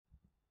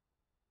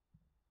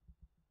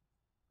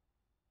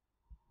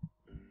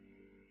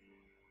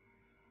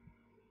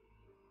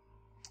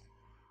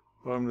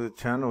Welcome to the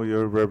channel.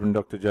 You're Reverend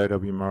Dr.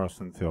 J.W.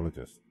 Morrison,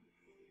 theologist,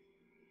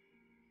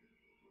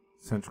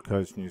 Central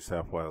Coast, New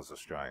South Wales,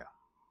 Australia.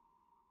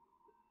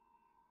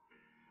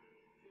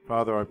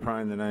 Father, I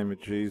pray in the name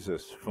of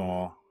Jesus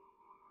for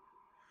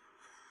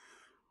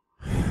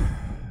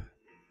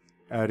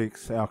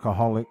addicts,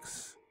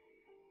 alcoholics,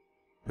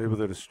 people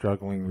that are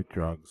struggling with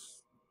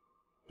drugs,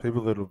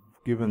 people that have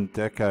given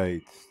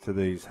decades to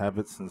these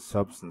habits and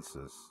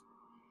substances,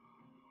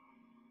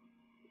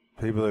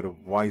 people that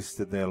have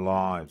wasted their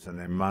lives and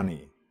their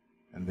money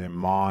and their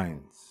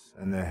minds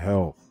and their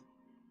health,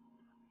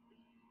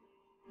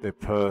 their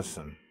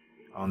person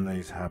on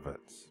these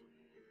habits.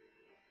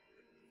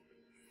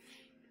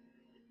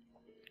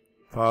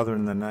 Father,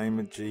 in the name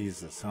of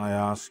Jesus, I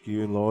ask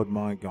you, Lord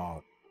my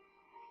God,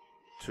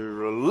 to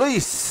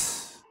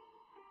release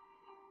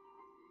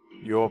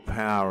your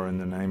power in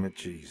the name of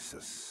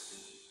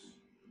Jesus,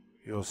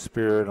 your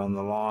Spirit on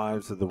the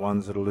lives of the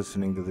ones that are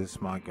listening to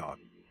this, my God.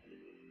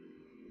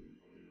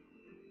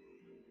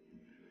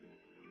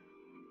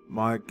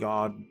 My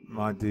God,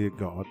 my dear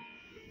God,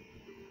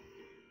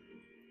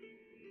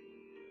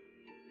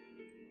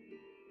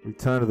 we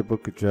turn to the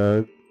book of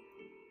Job,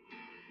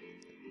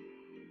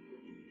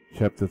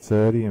 chapter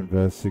 30 and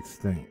verse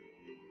 16.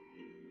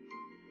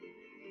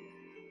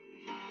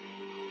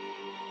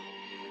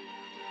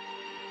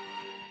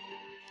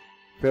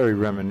 Very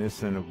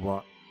reminiscent of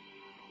what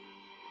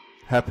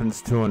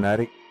happens to an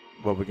addict,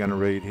 what we're going to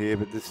read here,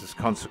 but this is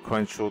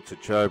consequential to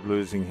Job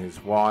losing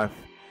his wife,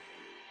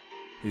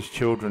 his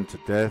children to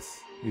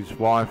death. His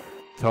wife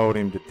told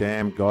him to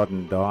damn God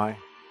and die.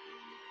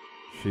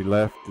 She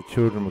left. The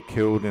children were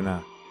killed in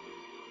a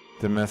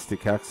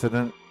domestic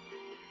accident.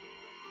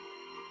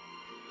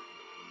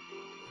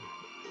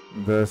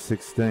 Verse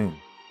 16.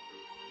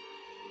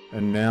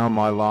 And now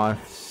my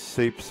life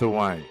seeps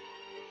away.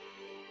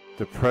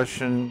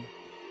 Depression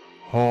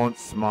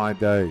haunts my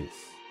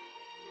days.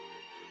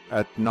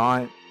 At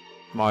night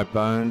my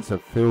bones are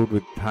filled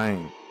with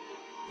pain,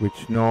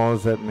 which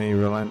gnaws at me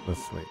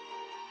relentlessly.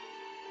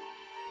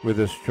 With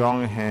a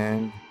strong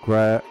hand,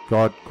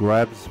 God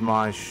grabs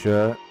my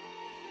shirt.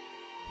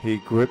 He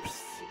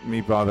grips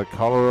me by the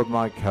collar of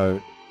my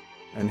coat,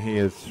 and he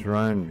has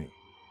thrown me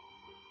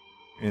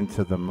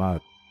into the mud.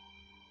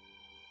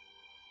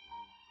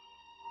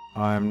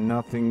 I am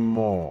nothing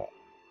more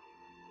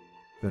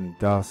than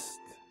dust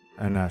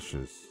and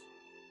ashes.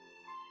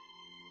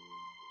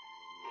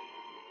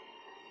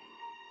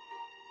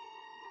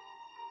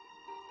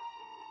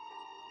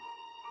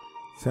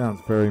 Sounds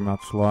very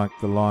much like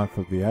the life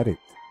of the addict,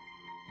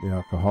 the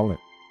alcoholic.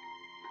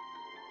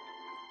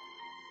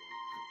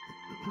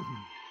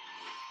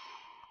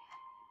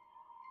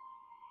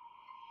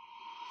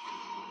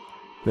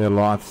 Their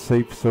life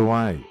seeps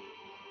away.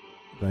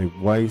 They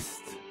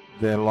waste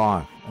their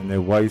life, and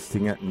they're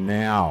wasting it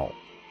now.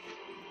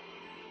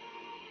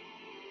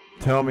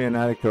 Tell me an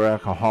addict or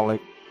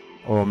alcoholic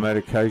or a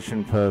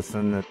medication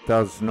person that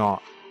does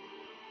not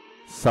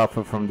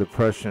suffer from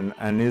depression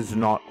and is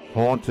not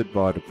haunted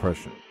by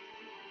depression.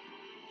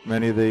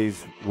 Many of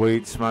these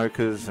weed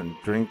smokers and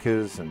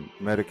drinkers and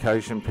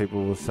medication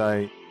people will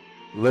say,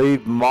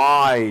 leave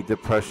my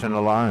depression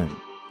alone.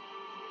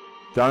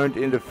 Don't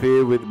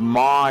interfere with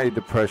my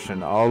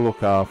depression. I'll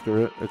look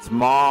after it. It's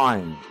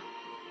mine.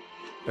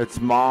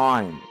 It's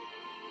mine.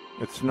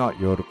 It's not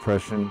your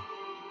depression.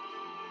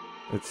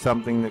 It's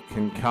something that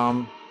can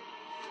come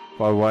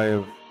by way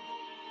of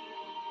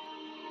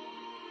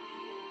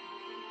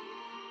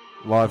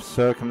life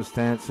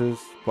circumstances,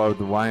 by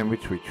the way in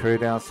which we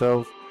treat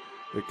ourselves.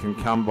 It can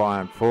come by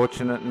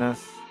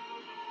unfortunateness,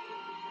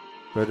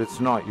 but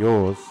it's not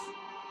yours.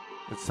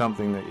 It's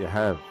something that you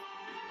have.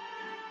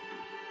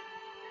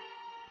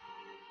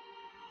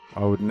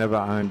 I would never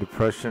own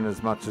depression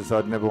as much as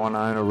I'd never want to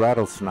own a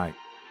rattlesnake.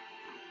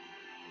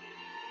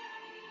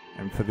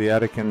 And for the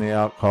addict and the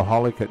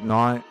alcoholic at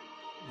night,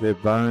 their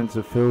bones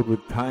are filled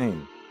with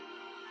pain.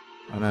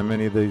 I know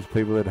many of these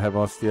people that have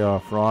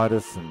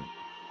osteoarthritis and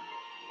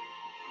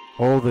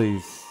all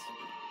these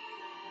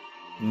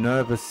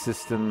nervous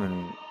system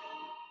and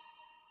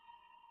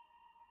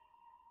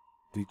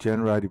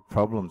degenerative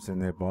problems in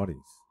their bodies,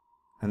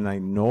 and they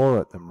gnaw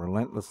at them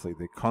relentlessly.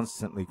 They're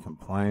constantly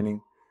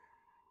complaining.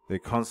 They're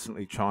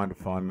constantly trying to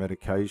find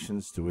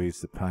medications to ease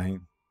the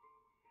pain.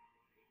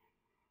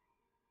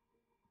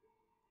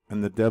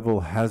 And the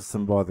devil has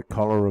them by the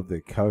collar of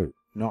their coat,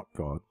 not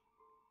God.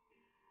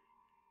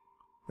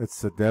 It's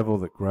the devil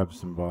that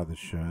grabs them by the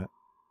shirt,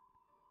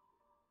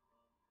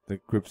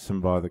 that grips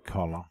them by the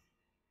collar.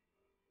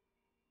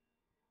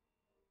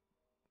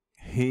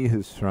 He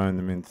has thrown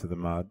them into the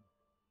mud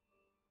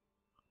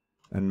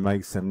and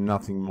makes them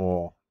nothing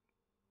more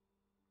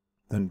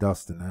than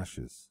dust and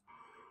ashes.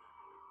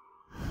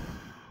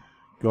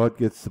 God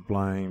gets the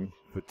blame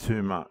for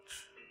too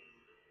much.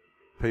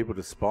 People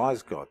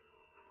despise God.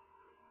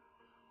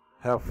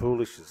 How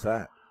foolish is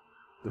that?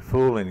 The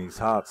fool in his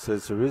heart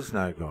says there is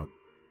no God.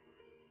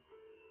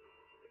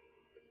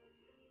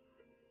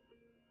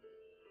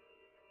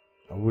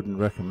 I wouldn't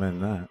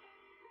recommend that.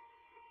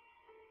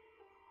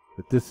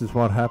 But this is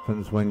what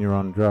happens when you're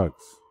on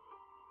drugs.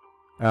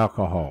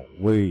 Alcohol,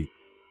 weed,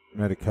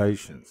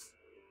 medications.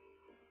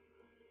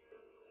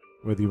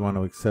 Whether you want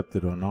to accept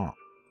it or not.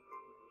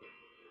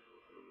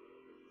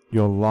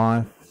 Your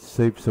life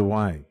seeps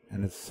away,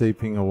 and it's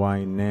seeping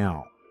away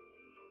now.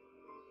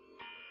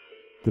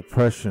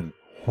 Depression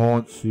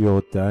haunts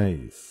your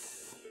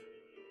days.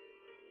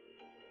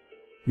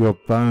 Your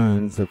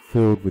bones are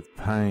filled with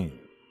pain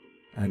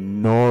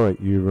and gnaw at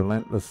you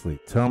relentlessly.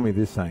 Tell me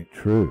this ain't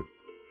true.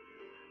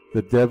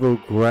 The devil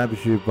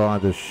grabs you by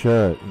the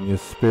shirt in your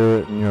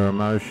spirit and your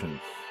emotions.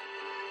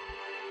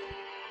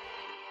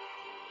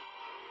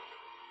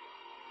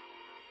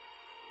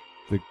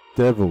 The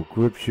devil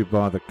grips you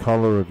by the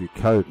collar of your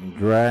coat and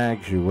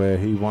drags you where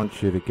he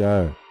wants you to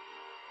go,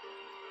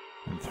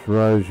 and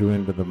throws you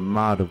into the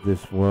mud of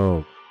this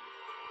world,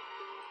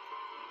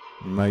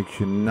 and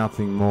makes you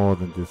nothing more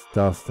than just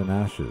dust and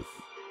ashes.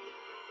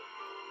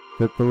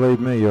 But believe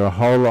me, you're a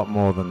whole lot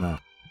more than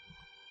that.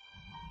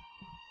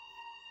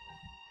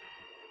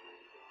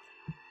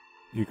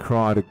 You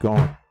cry to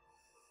God.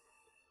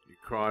 You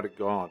cry to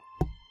God.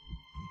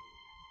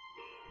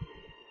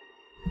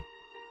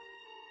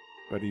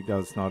 But he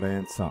does not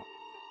answer.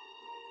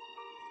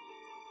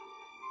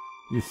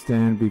 You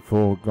stand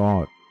before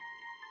God.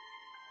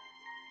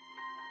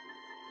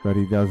 But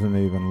he doesn't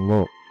even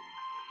look.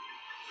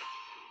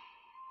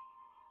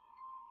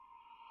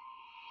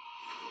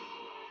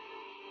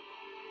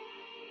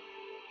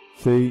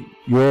 See,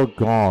 your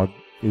God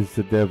is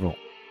the devil.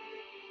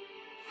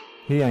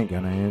 He ain't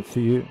going to answer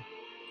you.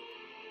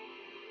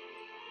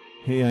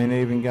 He ain't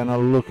even going to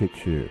look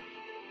at you.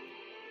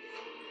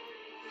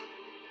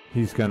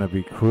 He's going to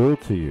be cruel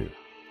to you.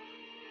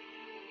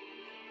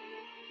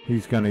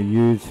 He's going to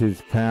use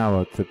his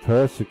power to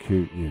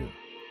persecute you.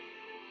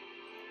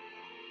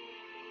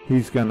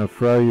 He's going to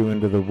throw you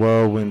into the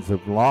whirlwinds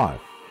of life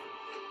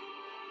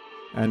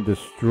and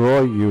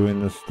destroy you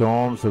in the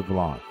storms of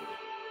life.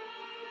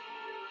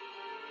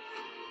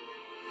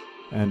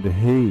 And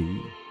he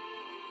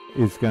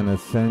is going to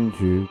send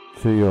you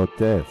to your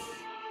death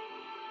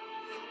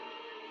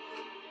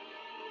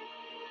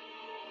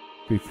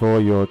before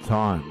your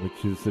time,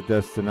 which is the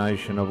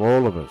destination of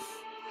all of us.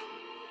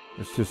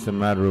 It's just a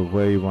matter of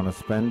where you want to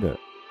spend it.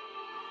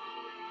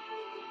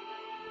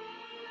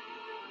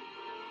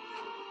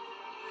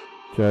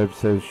 Job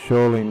says,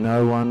 surely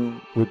no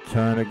one would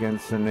turn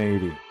against the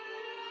needy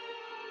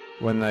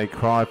when they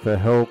cry for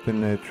help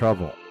in their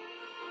trouble.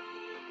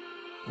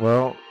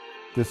 Well,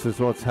 this is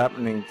what's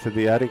happening to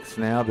the addicts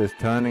now. They're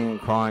turning and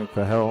crying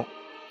for help.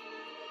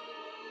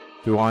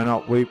 Do I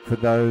not weep for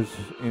those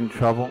in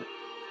trouble?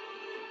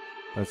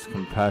 That's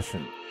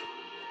compassion.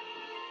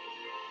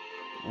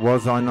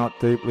 Was I not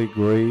deeply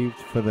grieved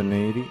for the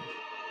needy?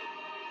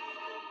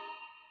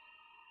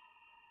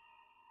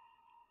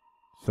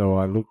 So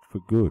I looked for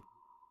good,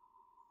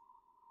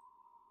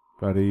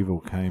 but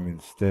evil came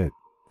instead.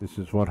 This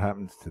is what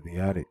happens to the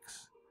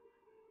addicts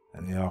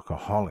and the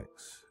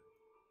alcoholics.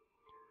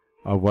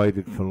 I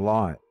waited for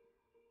light,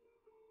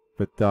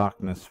 but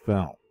darkness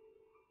fell.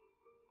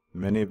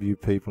 Many of you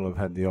people have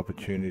had the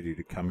opportunity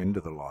to come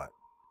into the light.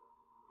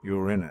 You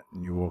were in it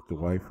and you walked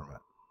away from it.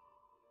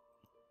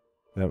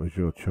 That was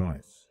your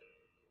choice.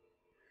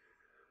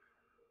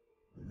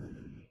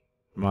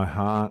 My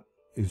heart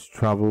is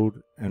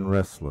troubled and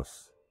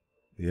restless,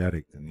 the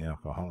addict and the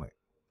alcoholic.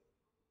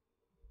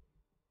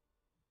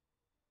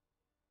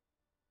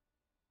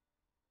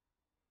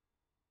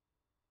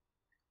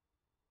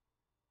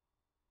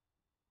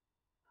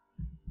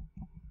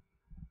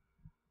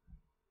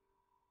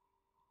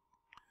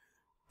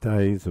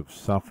 Days of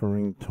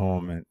suffering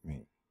torment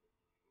me.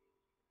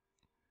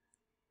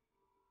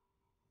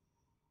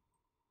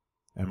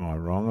 Am I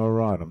wrong or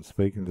right? I'm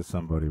speaking to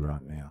somebody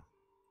right now.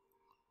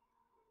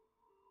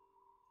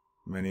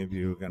 Many of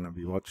you are going to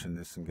be watching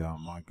this and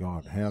going, my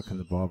God, how can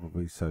the Bible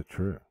be so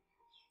true?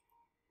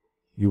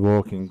 You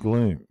walk in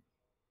gloom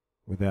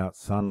without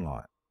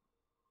sunlight.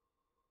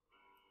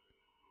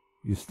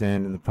 You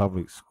stand in the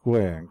public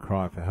square and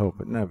cry for help,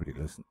 but nobody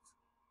listens.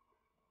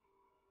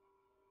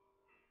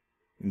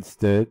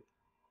 Instead,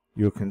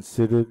 you're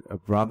considered a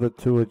brother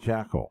to a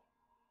jackal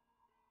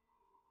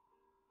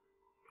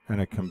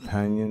and a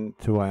companion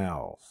to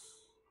owls.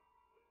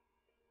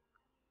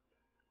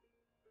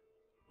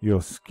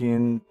 Your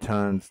skin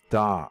turns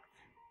dark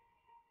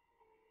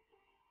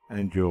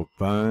and your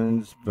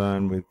bones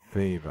burn with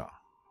fever.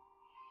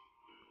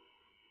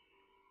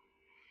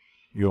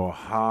 Your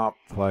harp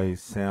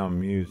plays sound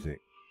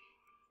music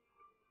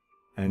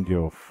and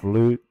your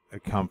flute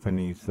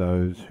accompanies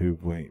those who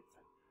weep.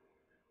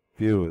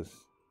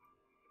 Viewers,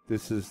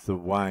 this is the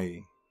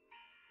way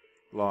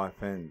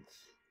life ends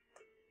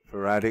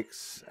for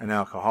addicts and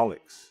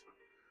alcoholics.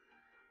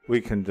 We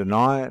can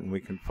deny it and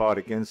we can fight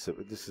against it,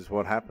 but this is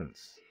what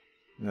happens.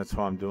 And that's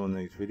why I'm doing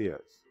these videos.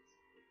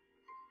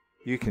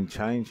 You can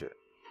change it.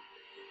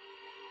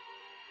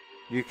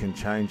 You can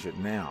change it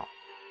now.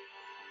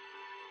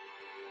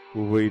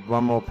 We'll read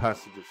one more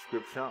passage of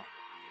scripture.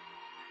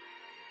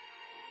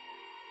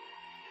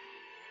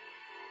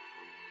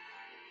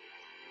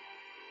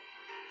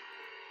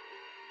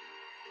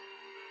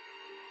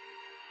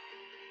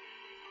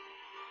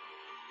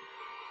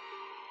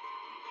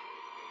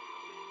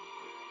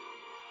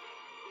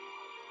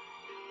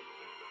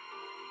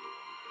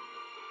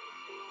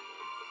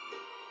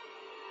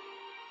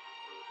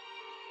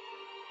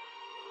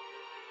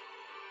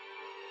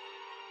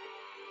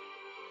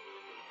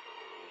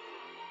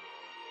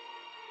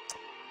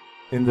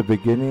 In the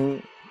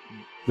beginning,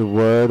 the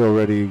Word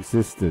already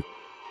existed.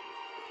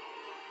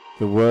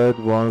 The Word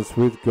was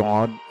with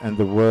God, and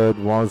the Word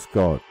was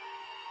God.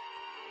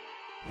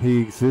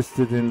 He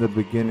existed in the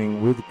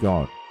beginning with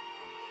God.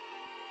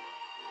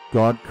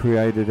 God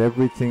created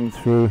everything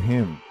through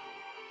him,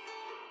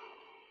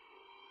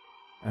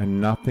 and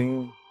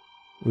nothing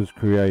was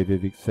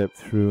created except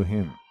through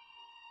him.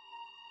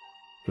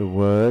 The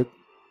Word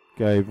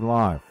gave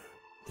life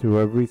to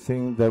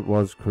everything that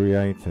was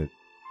created,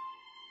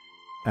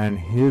 and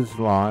his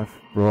life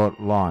brought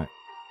light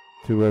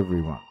to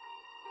everyone.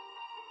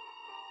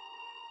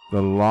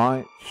 The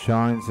light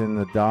shines in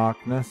the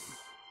darkness,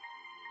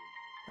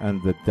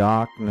 and the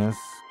darkness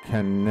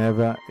can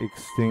never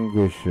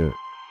extinguish it.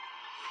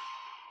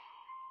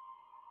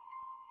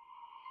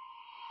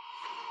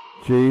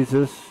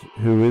 Jesus,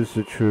 who is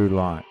the true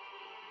light,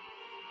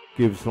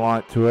 gives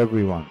light to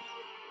everyone,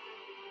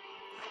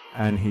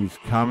 and he's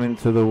come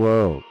into the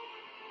world.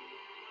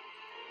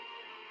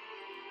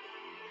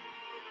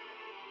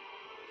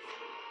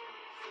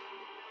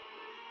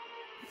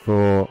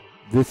 For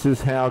this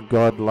is how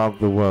God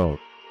loved the world.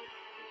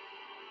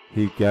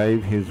 He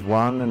gave his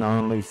one and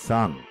only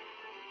Son,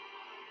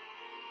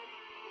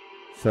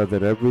 so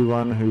that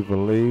everyone who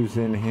believes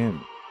in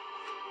him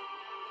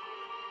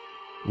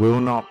will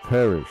not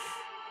perish,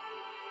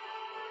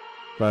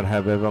 but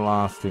have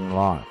everlasting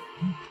life.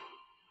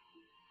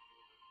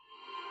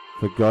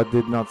 For God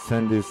did not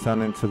send his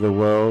Son into the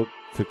world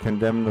to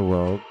condemn the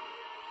world,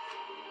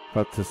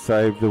 but to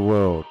save the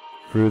world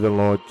through the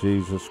Lord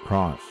Jesus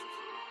Christ.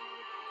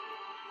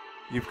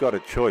 You've got a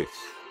choice.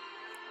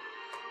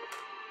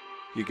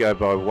 You go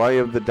by way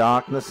of the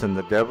darkness and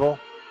the devil,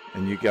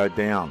 and you go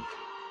down.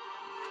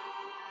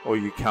 Or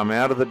you come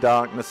out of the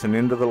darkness and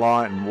into the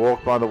light and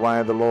walk by the way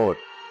of the Lord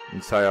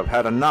and say, I've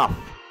had enough.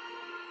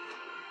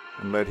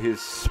 And let his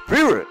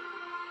Spirit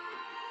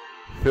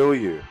fill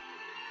you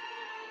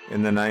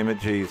in the name of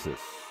Jesus.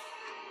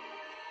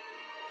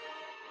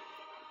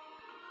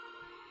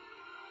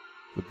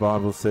 The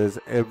Bible says,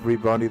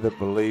 everybody that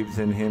believes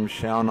in him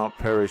shall not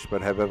perish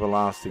but have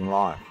everlasting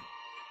life.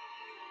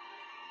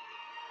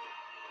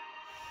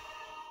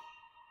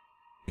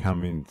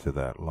 Come into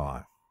that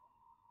life.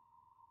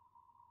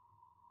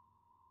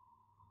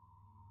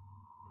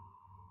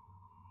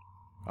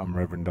 I'm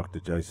Reverend Dr.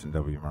 Jason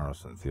W.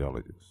 Morrison,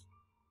 theologist.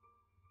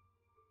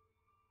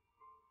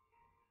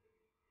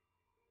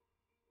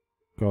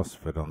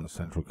 Gosford on the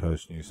Central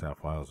Coast, New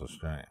South Wales,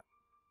 Australia.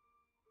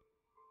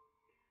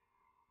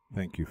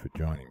 Thank you for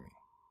joining me.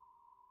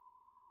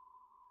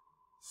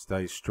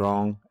 Stay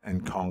strong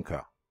and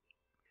conquer.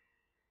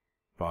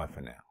 Bye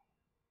for now.